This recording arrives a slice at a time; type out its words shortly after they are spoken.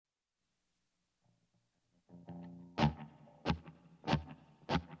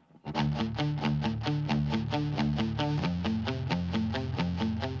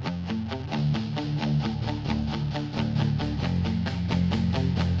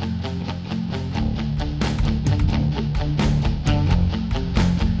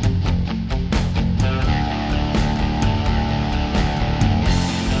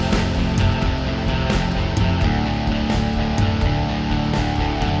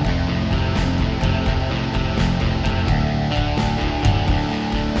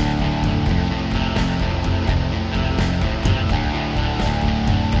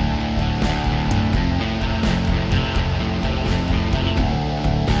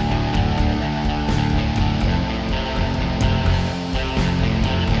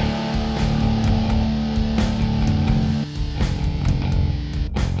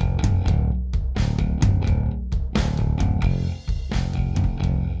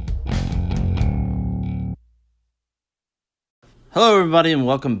Hello everybody and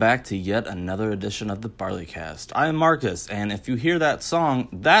welcome back to yet another edition of the Barleycast. I am Marcus, and if you hear that song,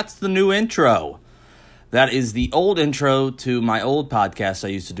 that's the new intro. That is the old intro to my old podcast I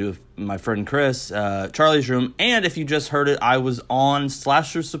used to do with my friend Chris, Charlie's Room, and if you just heard it, I was on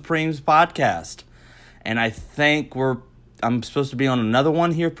Slasher Supreme's podcast. And I think I'm supposed to be on another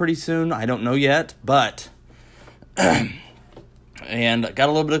one here pretty soon. I don't know yet, but and got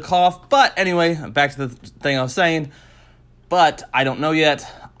a little bit of cough, but anyway, back to the thing I was saying. But I don't know yet.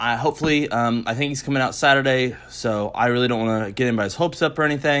 I think he's coming out Saturday, so I really don't want to get anybody's hopes up or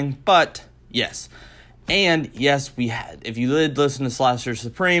anything. But yes, and yes, if you did listen to Slasher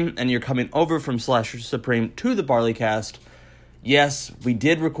Supreme and you're coming over from Slasher Supreme to the Barleycast, yes, I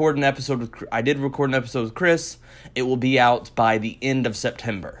did record an episode with Chris. It will be out by the end of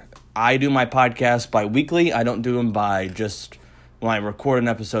September. I do my podcast bi-weekly. I don't do them by just when I record an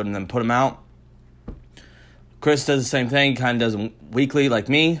episode and then put them out. Chris does the same thing, kind of does them weekly like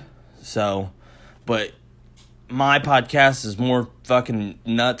me, but my podcast is more fucking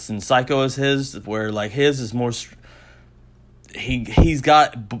nuts and psycho as his, where like his is more, he's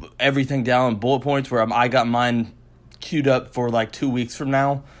got everything down in bullet points, where I got mine queued up for like 2 weeks from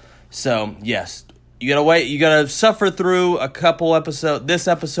now. So yes, you gotta wait, you gotta suffer through a couple episode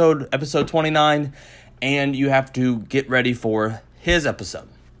 29, and you have to get ready for his episode.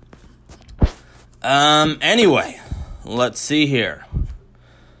 Anyway, let's see here.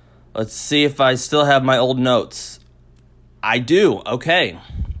 Let's see if I still have my old notes. I do, okay.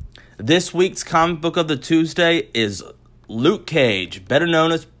 This week's comic book of the Tuesday is Luke Cage, better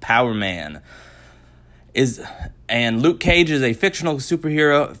known as Power Man. And Luke Cage is a fictional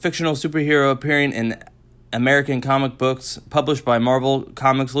superhero appearing in American comic books published by Marvel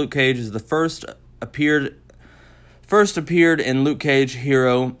Comics. Luke Cage is the first appeared in Luke Cage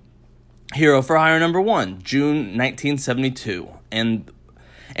Hero for Hire #1, June 1972, and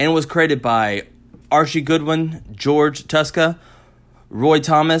it was created by Archie Goodwin, George Tuska, Roy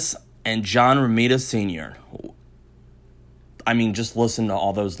Thomas, and John Romita Sr. I mean, just listen to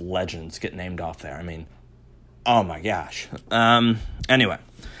all those legends get named off there. I mean, oh my gosh. Anyway,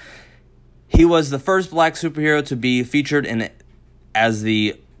 he was the first black superhero to be featured as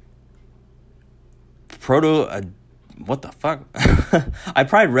the what the fuck? I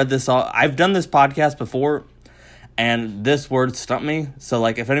probably read this all. I've done this podcast before, and this word stumped me. So,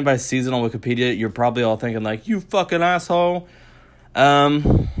 like, if anybody sees it on Wikipedia, you're probably all thinking, like, you fucking asshole.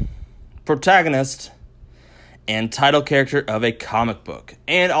 Protagonist and title character of a comic book.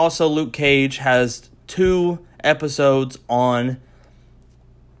 And also, Luke Cage has 2 episodes on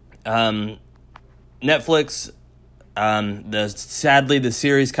Netflix. Sadly, the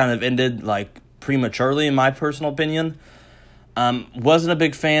series kind of ended, like, prematurely, in my personal opinion. Wasn't a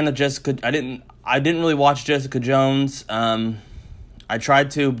big fan of Jessica. I didn't really watch Jessica Jones. I tried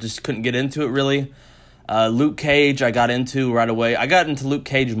to, just couldn't get into it really. Luke Cage I got into right away. I got into Luke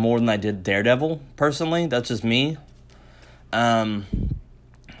Cage more than I did Daredevil, personally. That's just me. But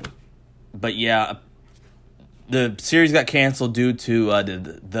yeah, the series got canceled due to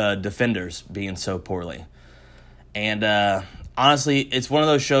the Defenders being so poorly. And honestly, it's one of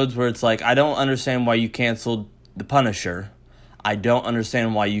those shows where it's like, I don't understand why you canceled The Punisher. I don't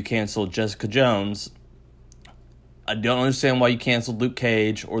understand why you canceled Jessica Jones. I don't understand why you canceled Luke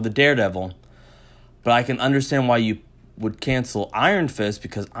Cage or the Daredevil. But I can understand why you would cancel Iron Fist,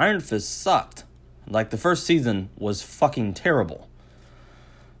 because Iron Fist sucked. Like, the first season was fucking terrible.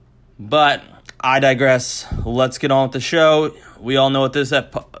 But I digress. Let's get on with the show. We all know what this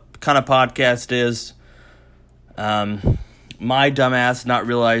kind of podcast is. My dumbass not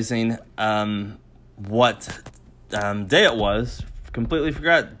realizing what day it was. Completely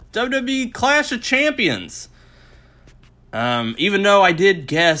forgot. WWE Clash of Champions. Even though I did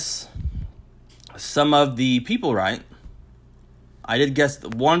guess some of the people right. I did guess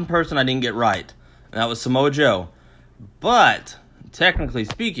one person I didn't get right. And that was Samoa Joe. But, technically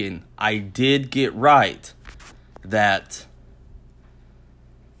speaking, I did get right that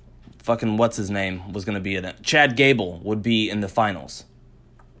fucking what's his name was going to be in it. Chad Gable would be in the finals.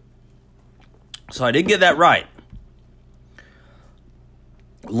 So I did get that right.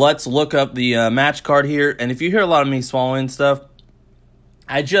 Let's look up the match card here. And if you hear a lot of me swallowing stuff,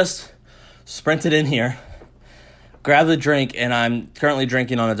 I just sprinted in here, grabbed the drink, and I'm currently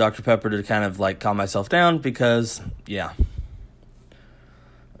drinking on a Dr. Pepper to kind of like calm myself down because, yeah.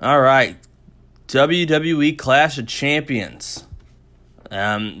 All right. WWE Clash of Champions.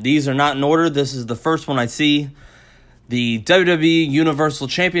 These are not in order. This is the first one I see. The WWE Universal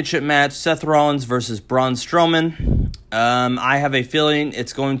Championship match, Seth Rollins versus Braun Strowman. I have a feeling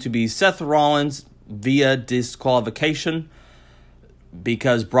it's going to be Seth Rollins via disqualification.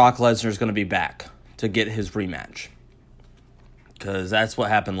 because Brock Lesnar is going to be back to get his rematch. Because that's what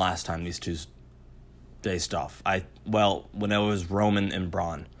happened last time these two faced off. When it was Roman and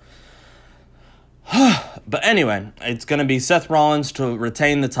Braun. But anyway, it's going to be Seth Rollins to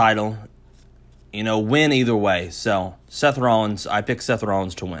retain the title. Win either way. So, I pick Seth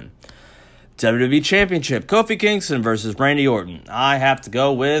Rollins to win. WWE Championship, Kofi Kingston versus Randy Orton. I have to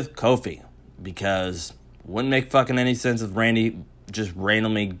go with Kofi. Because it wouldn't make fucking any sense if Randy just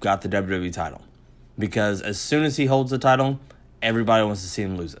randomly got the WWE title. Because as soon as he holds the title, everybody wants to see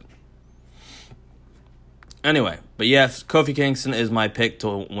him lose it. Anyway, but yes, Kofi Kingston is my pick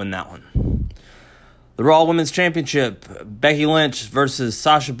to win that one. The Raw Women's Championship, Becky Lynch versus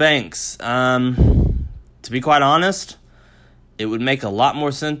Sasha Banks. To be quite honest, it would make a lot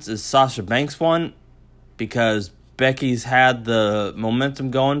more sense if Sasha Banks won, because Becky's had the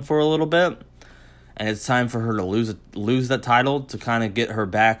momentum going for a little bit, and it's time for her to lose that title to kind of get her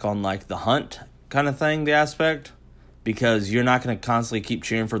back on like the hunt kind of thing, the aspect, because you're not going to constantly keep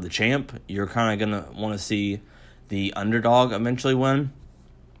cheering for the champ. You're kind of going to want to see the underdog eventually win.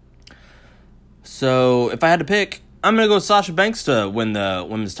 So if I had to pick, I'm going to go with Sasha Banks to win the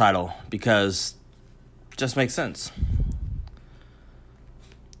women's title, because it just makes sense.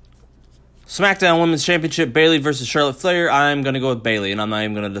 SmackDown Women's Championship, Bayley versus Charlotte Flair. I'm going to go with Bayley, and I'm not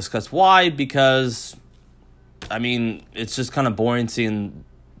even going to discuss why, because, it's just kind of boring seeing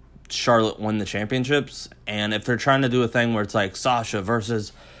Charlotte win the championships. And if they're trying to do a thing where it's like Sasha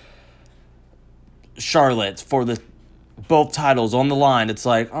versus Charlotte for the both titles on the line, it's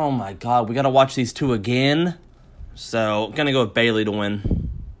like, oh my god, we got to watch these two again. So, I'm going to go with Bayley to win.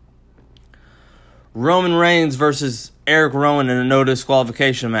 Roman Reigns versus Eric Rowan in a no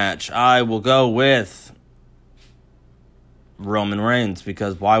disqualification match. I will go with Roman Reigns,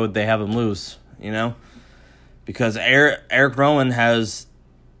 because why would they have him lose, Because Eric Rowan has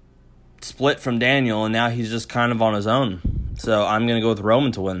split from Daniel, and now he's just kind of on his own. So I'm going to go with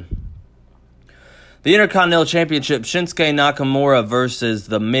Roman to win. The Intercontinental Championship, Shinsuke Nakamura versus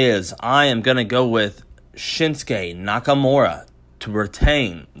The Miz. I am going to go with Shinsuke Nakamura to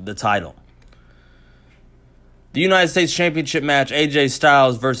retain the title. The United States Championship match, AJ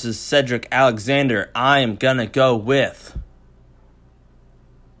Styles versus Cedric Alexander. I am going to go with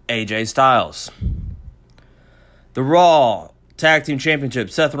AJ Styles. The Raw Tag Team Championship,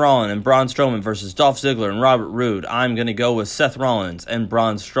 Seth Rollins and Braun Strowman versus Dolph Ziggler and Robert Roode. I'm going to go with Seth Rollins and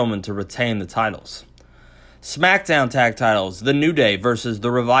Braun Strowman to retain the titles. SmackDown Tag Titles, The New Day versus The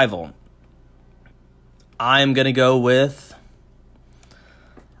Revival. I'm going to go with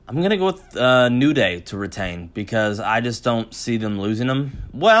New Day to retain, because I just don't see them losing them.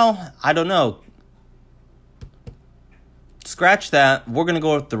 Well, I don't know. Scratch that. We're going to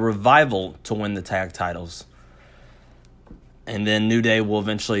go with The Revival to win the tag titles. And then New Day will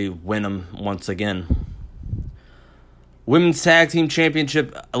eventually win them once again. Women's Tag Team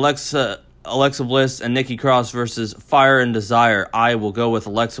Championship, Alexa Bliss and Nikki Cross versus Fire and Desire. I will go with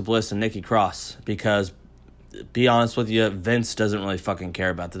Alexa Bliss and Nikki Cross, because, be honest with you, Vince doesn't really fucking care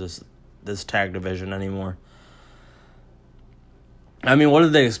about this tag division anymore. What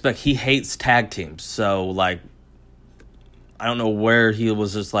did they expect? He hates tag teams, so, I don't know where he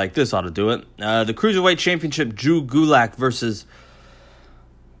was just like, this ought to do it. The Cruiserweight Championship, Drew Gulak versus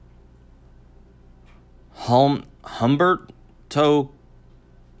Humberto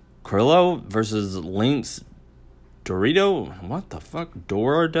Carrillo versus Lynx Dorado? What the fuck?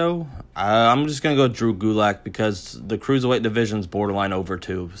 Dorado? I'm just going to go Drew Gulak, because the Cruiserweight division's borderline over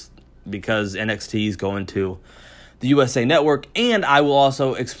too, because NXT is going to the USA Network, and I will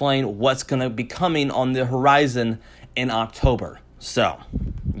also explain what's going to be coming on the horizon in October. So,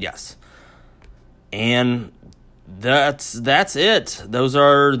 yes. And that's it. Those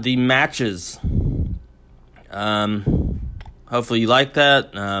are the matches. Hopefully you like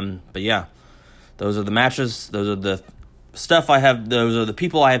that. But yeah, those are the matches. Those are the stuff I have. Those are the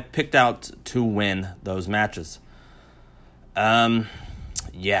people I have picked out to win those matches.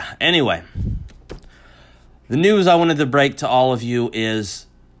 Yeah. Anyway, the news I wanted to break to all of you is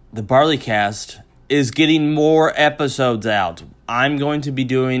the Barleycast is getting more episodes out. I'm going to be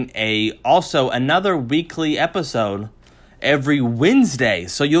doing another weekly episode every Wednesday.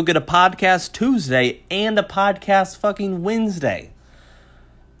 So you'll get a podcast Tuesday and a podcast fucking Wednesday.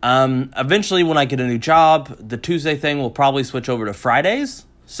 Eventually, when I get a new job, the Tuesday thing will probably switch over to Fridays.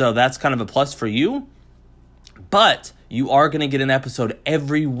 So that's kind of a plus for you. But you are going to get an episode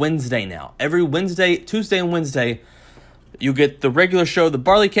every Wednesday now. Every Wednesday, Tuesday and Wednesday, you get the regular show, the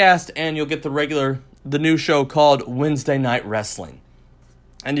Barleycast, and you'll get the new show called Wednesday Night Wrestling.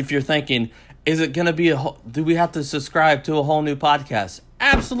 And if you're thinking, Is it going to be do we have to subscribe to a whole new podcast?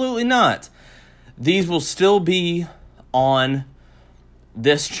 Absolutely not. These will still be on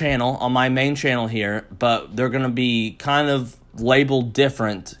this channel, on my main channel here, but they're going to be kind of labeled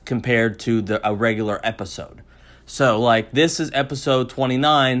different compared to a regular episode. So, like, this is episode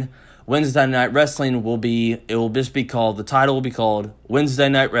 29. Wednesday Night Wrestling the title will be called Wednesday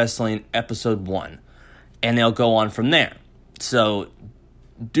Night Wrestling Episode 1. And they'll go on from there. So,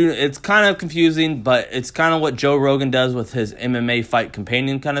 it's kind of confusing, but it's kind of what Joe Rogan does with his MMA fight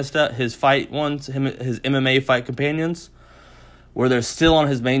companion kind of stuff. His MMA fight companions, where they're still on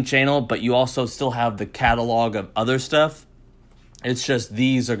his main channel, but you also still have the catalog of other stuff. It's just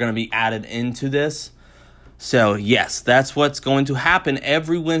these are going to be added into this. So, yes, that's what's going to happen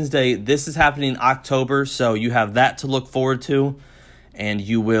every Wednesday. This is happening in October, so you have that to look forward to, and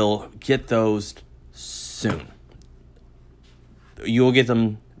you will get those soon. You will get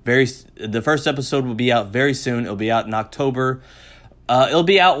them the first episode will be out very soon. It'll be out in October. It'll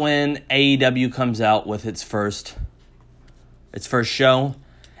be out when AEW comes out with its first show.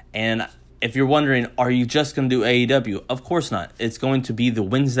 And if you're wondering, are you just going to do AEW? Of course not. It's going to be the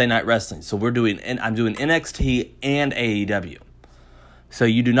Wednesday Night Wrestling. So I'm doing NXT and AEW. So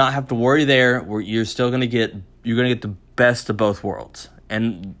you do not have to worry there. You're going to get the best of both worlds.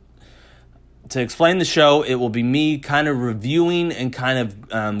 And to explain the show, it will be me kind of reviewing and kind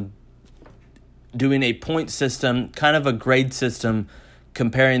of doing a point system, kind of a grade system,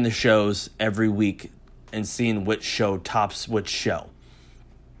 comparing the shows every week and seeing which show tops which show.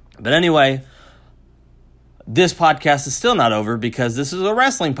 But anyway, this podcast is still not over because this is a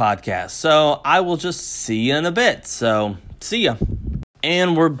wrestling podcast. So I will just see you in a bit. So see ya.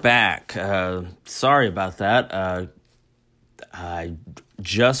 And we're back. Sorry about that. I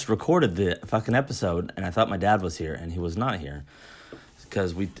just recorded the fucking episode and I thought my dad was here and he was not here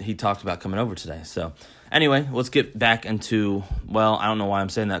because he talked about coming over today. So anyway, let's get back into, well, I don't know why I'm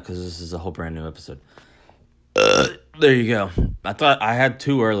saying that because this is a whole brand new episode. There you go. I thought I had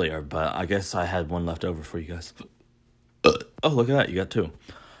 2 earlier, but I guess I had 1 left over for you guys. Oh, look at that. You got 2.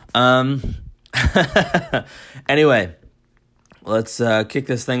 Anyway, let's kick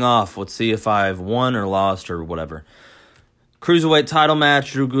this thing off. Let's see if I've won or lost or whatever. Cruiserweight title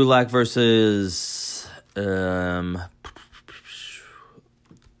match, Drew Gulak versus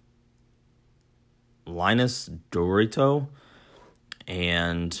Linus Dorito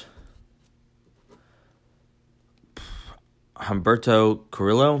and Humberto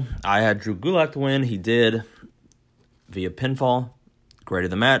Carrillo. I had Drew Gulak to win. He did via pinfall. Grade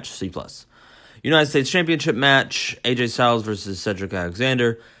of the match, C+. United States Championship match, AJ Styles versus Cedric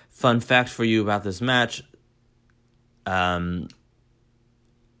Alexander. Fun fact for you about this match.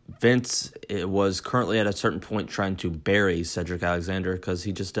 Vince was currently at a certain point trying to bury Cedric Alexander because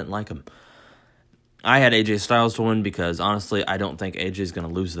he just didn't like him. I had AJ Styles to win because, honestly, I don't think AJ is going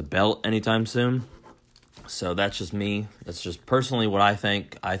to lose the belt anytime soon. So that's just me. That's just personally what I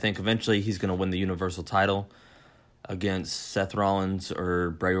think. I think eventually he's going to win the Universal title against Seth Rollins or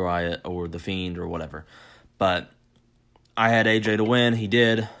Bray Wyatt or The Fiend or whatever. But I had AJ to win. He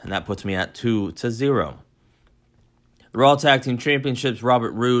did, and that puts me at 2-0. The Raw Tag Team Championships,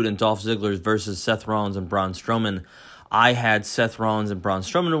 Robert Roode and Dolph Ziggler versus Seth Rollins and Braun Strowman. I had Seth Rollins and Braun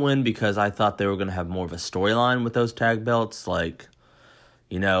Strowman to win because I thought they were going to have more of a storyline with those tag belts. Like,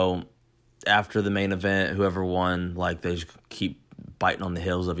 you know, after the main event, whoever won, like, they just keep biting on the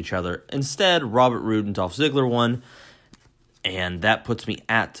heels of each other. Instead, Robert Roode and Dolph Ziggler won, and that puts me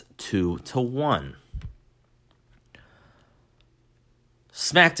at 2-1.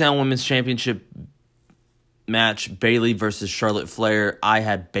 SmackDown Women's Championship match, Bayley versus Charlotte Flair. I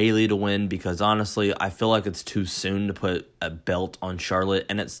had Bayley to win because, honestly, I feel like it's too soon to put a belt on Charlotte,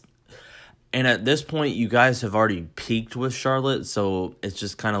 and at this point, you guys have already peaked with Charlotte, so it's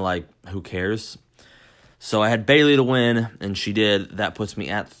just kind of like, who cares? So I had Bayley to win, and she did. That puts me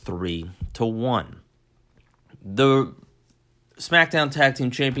at 3-1. The SmackDown Tag Team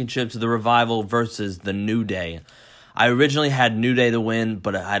Championships, The Revival versus The New Day. I originally had New Day to win,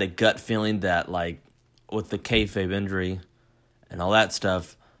 but I had a gut feeling that, like, with the kayfabe injury and all that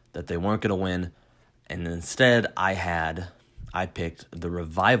stuff, that they weren't going to win. And instead, I picked The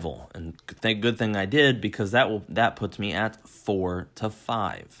Revival. And good thing I did, because that puts me at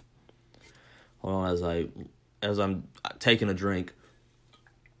 4-5. Hold on as I'm taking a drink.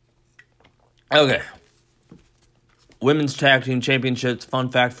 Okay. Women's Tag Team Championships.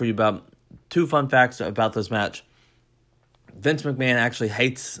 Two fun facts about this match. Vince McMahon actually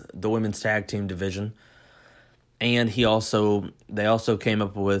hates the women's tag team division. And they also came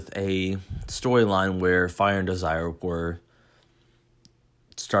up with a storyline where Fire and Desire were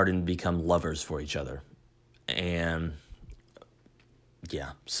starting to become lovers for each other. And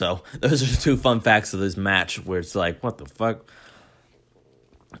yeah, so those are 2 fun facts of this match where it's like, what the fuck?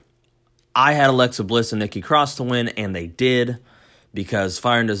 I had Alexa Bliss and Nikki Cross to win, and they did, because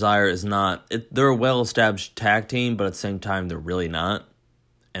Fire and Desire is not... they're a well-established tag team, but at the same time, they're really not.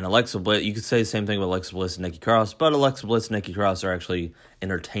 And Alexa Bliss, you could say the same thing about Alexa Bliss and Nikki Cross, but Alexa Bliss and Nikki Cross are actually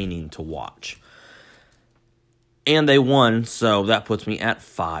entertaining to watch. And they won, so that puts me at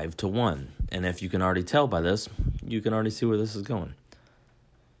 5-1. And if you can already tell by this, you can already see where this is going.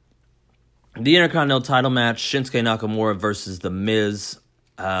 The Intercontinental title match, Shinsuke Nakamura versus The Miz.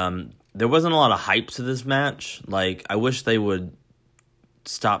 There wasn't a lot of hype to this match. Like, I wish they would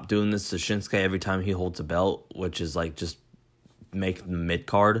stop doing this to Shinsuke every time he holds a belt, which is like just make the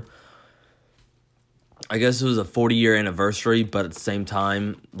mid-card. I guess it was a 40-year anniversary, but at the same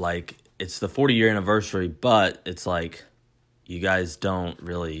time, like, it's the 40-year anniversary, but it's like, you guys don't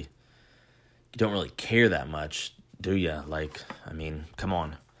really care that much, do you? Like, I mean, come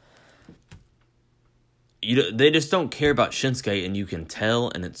on. They just don't care about Shinsuke, and you can tell,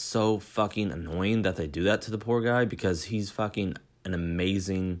 and it's so fucking annoying that they do that to the poor guy, because he's fucking an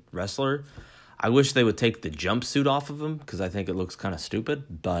amazing wrestler. I wish they would take the jumpsuit off of him, because I think it looks kind of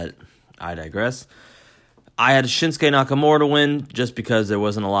stupid, but I digress. I had Shinsuke Nakamura to win, just because there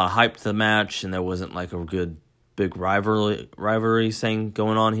wasn't a lot of hype to the match, and there wasn't like a good big rivalry thing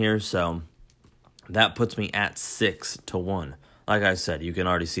going on here, so that puts me at 6-1. Like I said, you can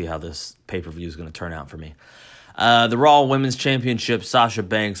already see how this pay-per-view is going to turn out for me. The Raw Women's Championship, Sasha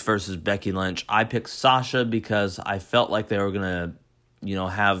Banks versus Becky Lynch. I picked Sasha because I felt like they were going to,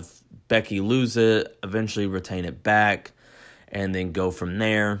 have Becky lose it, eventually retain it back, and then go from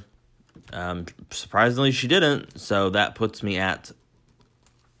there. Surprisingly, she didn't, so that puts me at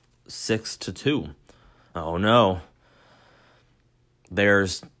 6-2. Oh, no.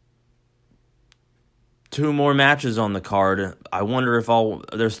 There's 2 more matches on the card. I wonder if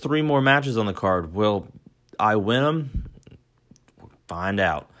there's 3 more matches on the card. Will I win them? Find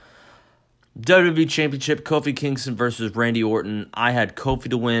out. WWE Championship, Kofi Kingston versus Randy Orton. I had Kofi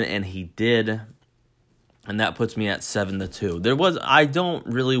to win, and he did. And that puts me at 7-2. I don't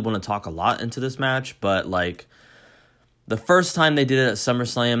really want to talk a lot into this match, but like the first time they did it at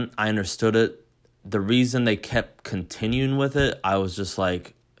SummerSlam, I understood it. The reason they kept continuing with it, I was just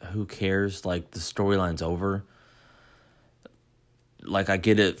like, who cares? Like, the storyline's over. Like, I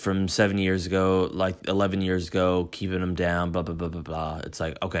get it from 7 years ago, like 11 years ago, keeping them down, blah, blah, blah, blah, blah. It's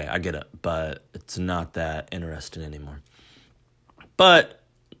like, okay, I get it, but it's not that interesting anymore. But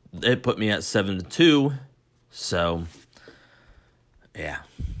it put me at 7-2, so, yeah,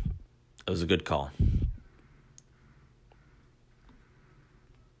 it was a good call.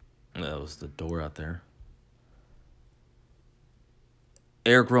 That was the door out there.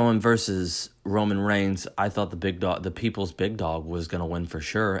 Eric Rowan versus Roman Reigns. I thought the people's big dog, was going to win for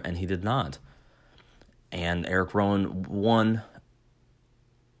sure, and he did not. And Eric Rowan won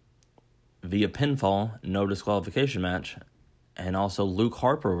via pinfall, no disqualification match, and also Luke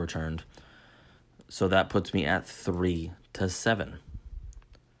Harper returned. So that puts me at 3-7.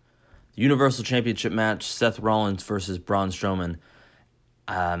 Universal Championship match, Seth Rollins versus Braun Strowman.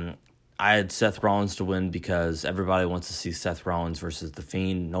 I had Seth Rollins to win because everybody wants to see Seth Rollins versus The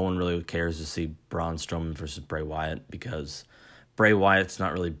Fiend. No one really cares to see Braun Strowman versus Bray Wyatt, because Bray Wyatt's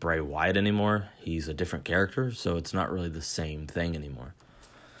not really Bray Wyatt anymore. He's a different character, so it's not really the same thing anymore.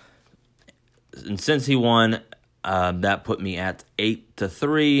 And since he won, that put me at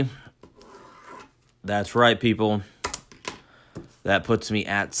 8-3. That's right, people. That puts me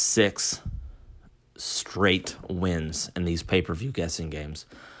at 6 straight wins in these pay-per-view guessing games.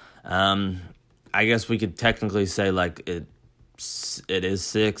 I guess we could technically say like it is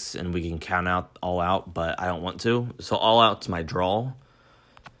 6 and we can count out All Out, but I don't want to. So All Out's my draw.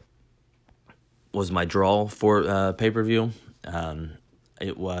 Was my draw for pay-per-view.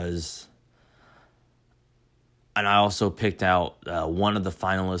 It was, and I also picked out one of the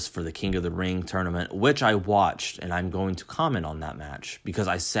finalists for the King of the Ring tournament, which I watched, and I'm going to comment on that match because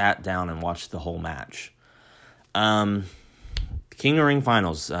I sat down and watched the whole match. King of the Ring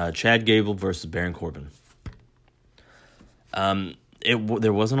finals, Chad Gable versus Baron Corbin.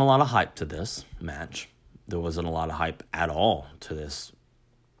 There wasn't a lot of hype to this match. There wasn't a lot of hype at all to this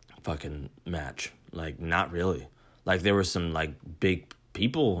fucking match. Like, not really. Like, there were some, like, big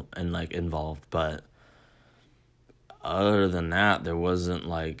people and like involved, but other than that, there wasn't,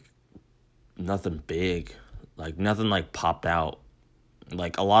 like, nothing big. Like, nothing, like, popped out.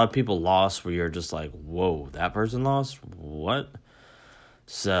 Like, a lot of people lost where you're just like, whoa, that person lost? What?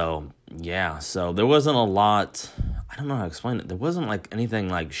 So, yeah. So, there wasn't a lot. I don't know how to explain it. There wasn't, like, anything,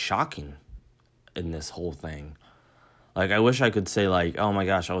 like, shocking in this whole thing. Like, I wish I could say, like, oh my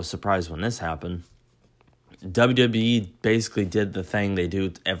gosh, I was surprised when this happened. WWE basically did the thing they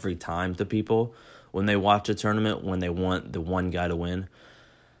do every time to people when they watch a tournament, when they want the one guy to win.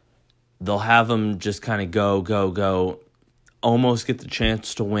 They'll have them just kind of go, almost get the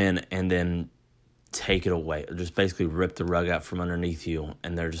chance to win, and then take it away. Just basically rip the rug out from underneath you.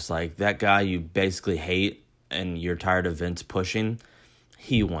 And they're just like, that guy you basically hate and you're tired of Vince pushing,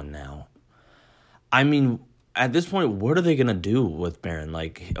 he won now. I mean, at this point, what are they going to do with Baron?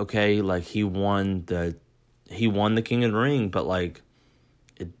 Like, okay, like, he won the King of the Ring, but, like,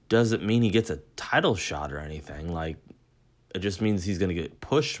 it doesn't mean he gets a title shot or anything. Like, it just means he's going to get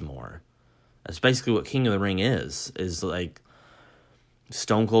pushed more. That's basically what King of the Ring is like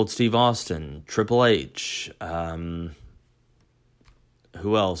Stone Cold Steve Austin, Triple H, who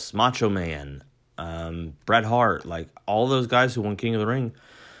else? Macho Man, Bret Hart, like, all those guys who won King of the Ring,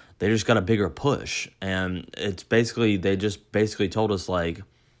 they just got a bigger push. And it's basically, they just basically told us, like,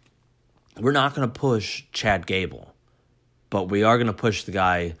 we're not going to push Chad Gable, but we are going to push the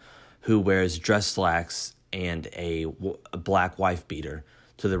guy who wears dress slacks and a black wife beater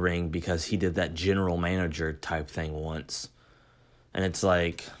to the ring because he did that general manager type thing once. And it's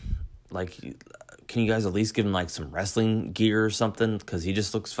like, can you guys at least give him, like, some wrestling gear or something? Because he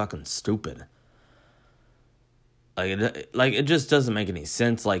just looks fucking stupid. It just doesn't make any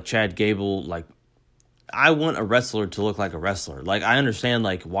sense. Like, Chad Gable, like, I want a wrestler to look like a wrestler. Like, I understand,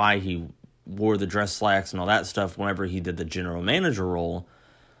 like, why he wore the dress slacks and all that stuff whenever he did the general manager role.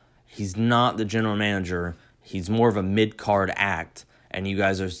 He's not the general manager. He's more of a mid-card act. And you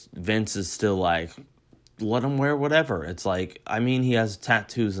guys Vince is still like, let him wear whatever. It's like, I mean, he has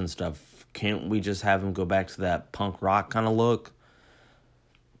tattoos and stuff. Can't we just have him go back to that punk rock kind of look?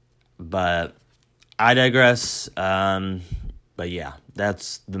 But I digress. But yeah,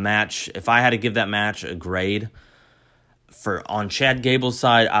 that's the match. If I had to give that match a grade, on Chad Gable's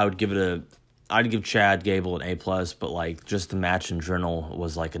side, I'd give Chad Gable an A+, but, like, just the match in general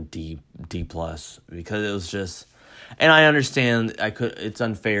was like a D+, because it was just, and I understand it's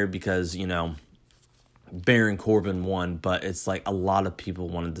unfair because, you know, Baron Corbin won, but it's like a lot of people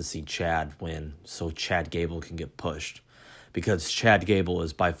wanted to see Chad win so Chad Gable can get pushed, because Chad Gable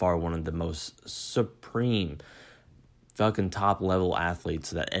is by far one of the most supreme fucking top level athletes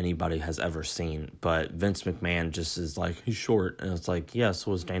that anybody has ever seen. But Vince McMahon just is like, he's short, and it's like, yeah,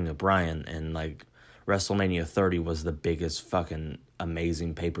 so was Daniel Bryan, and, like, WrestleMania 30 was the biggest fucking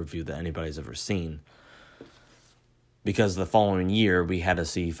amazing pay-per-view that anybody's ever seen, because the following year we had to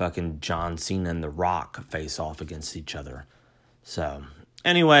see fucking John Cena and The Rock face off against each other. So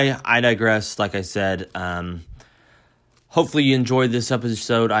anyway, I digress. Like I said, hopefully you enjoyed this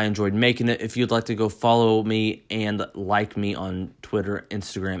episode. I enjoyed making it. If you'd like to go follow me and like me on Twitter,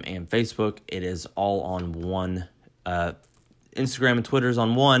 Instagram, and Facebook, it is all on one. Instagram and Twitter is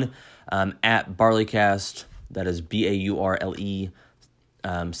on one, at Barleycast. That is BAURLECAST.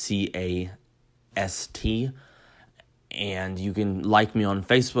 And you can like me on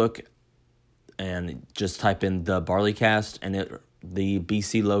Facebook and just type in the Barleycast, and the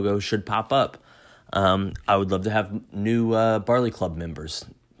BC logo should pop up. I would love to have new Barley Club members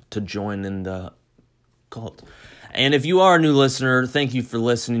to join in the cult. And if you are a new listener, thank you for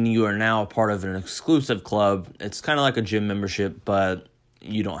listening. You are now a part of an exclusive club. It's kind of like a gym membership, but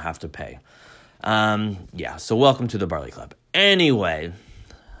you don't have to pay. So welcome to the Barley Club. Anyway,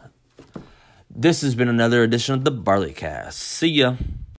 this has been another edition of the Barleycast. See ya.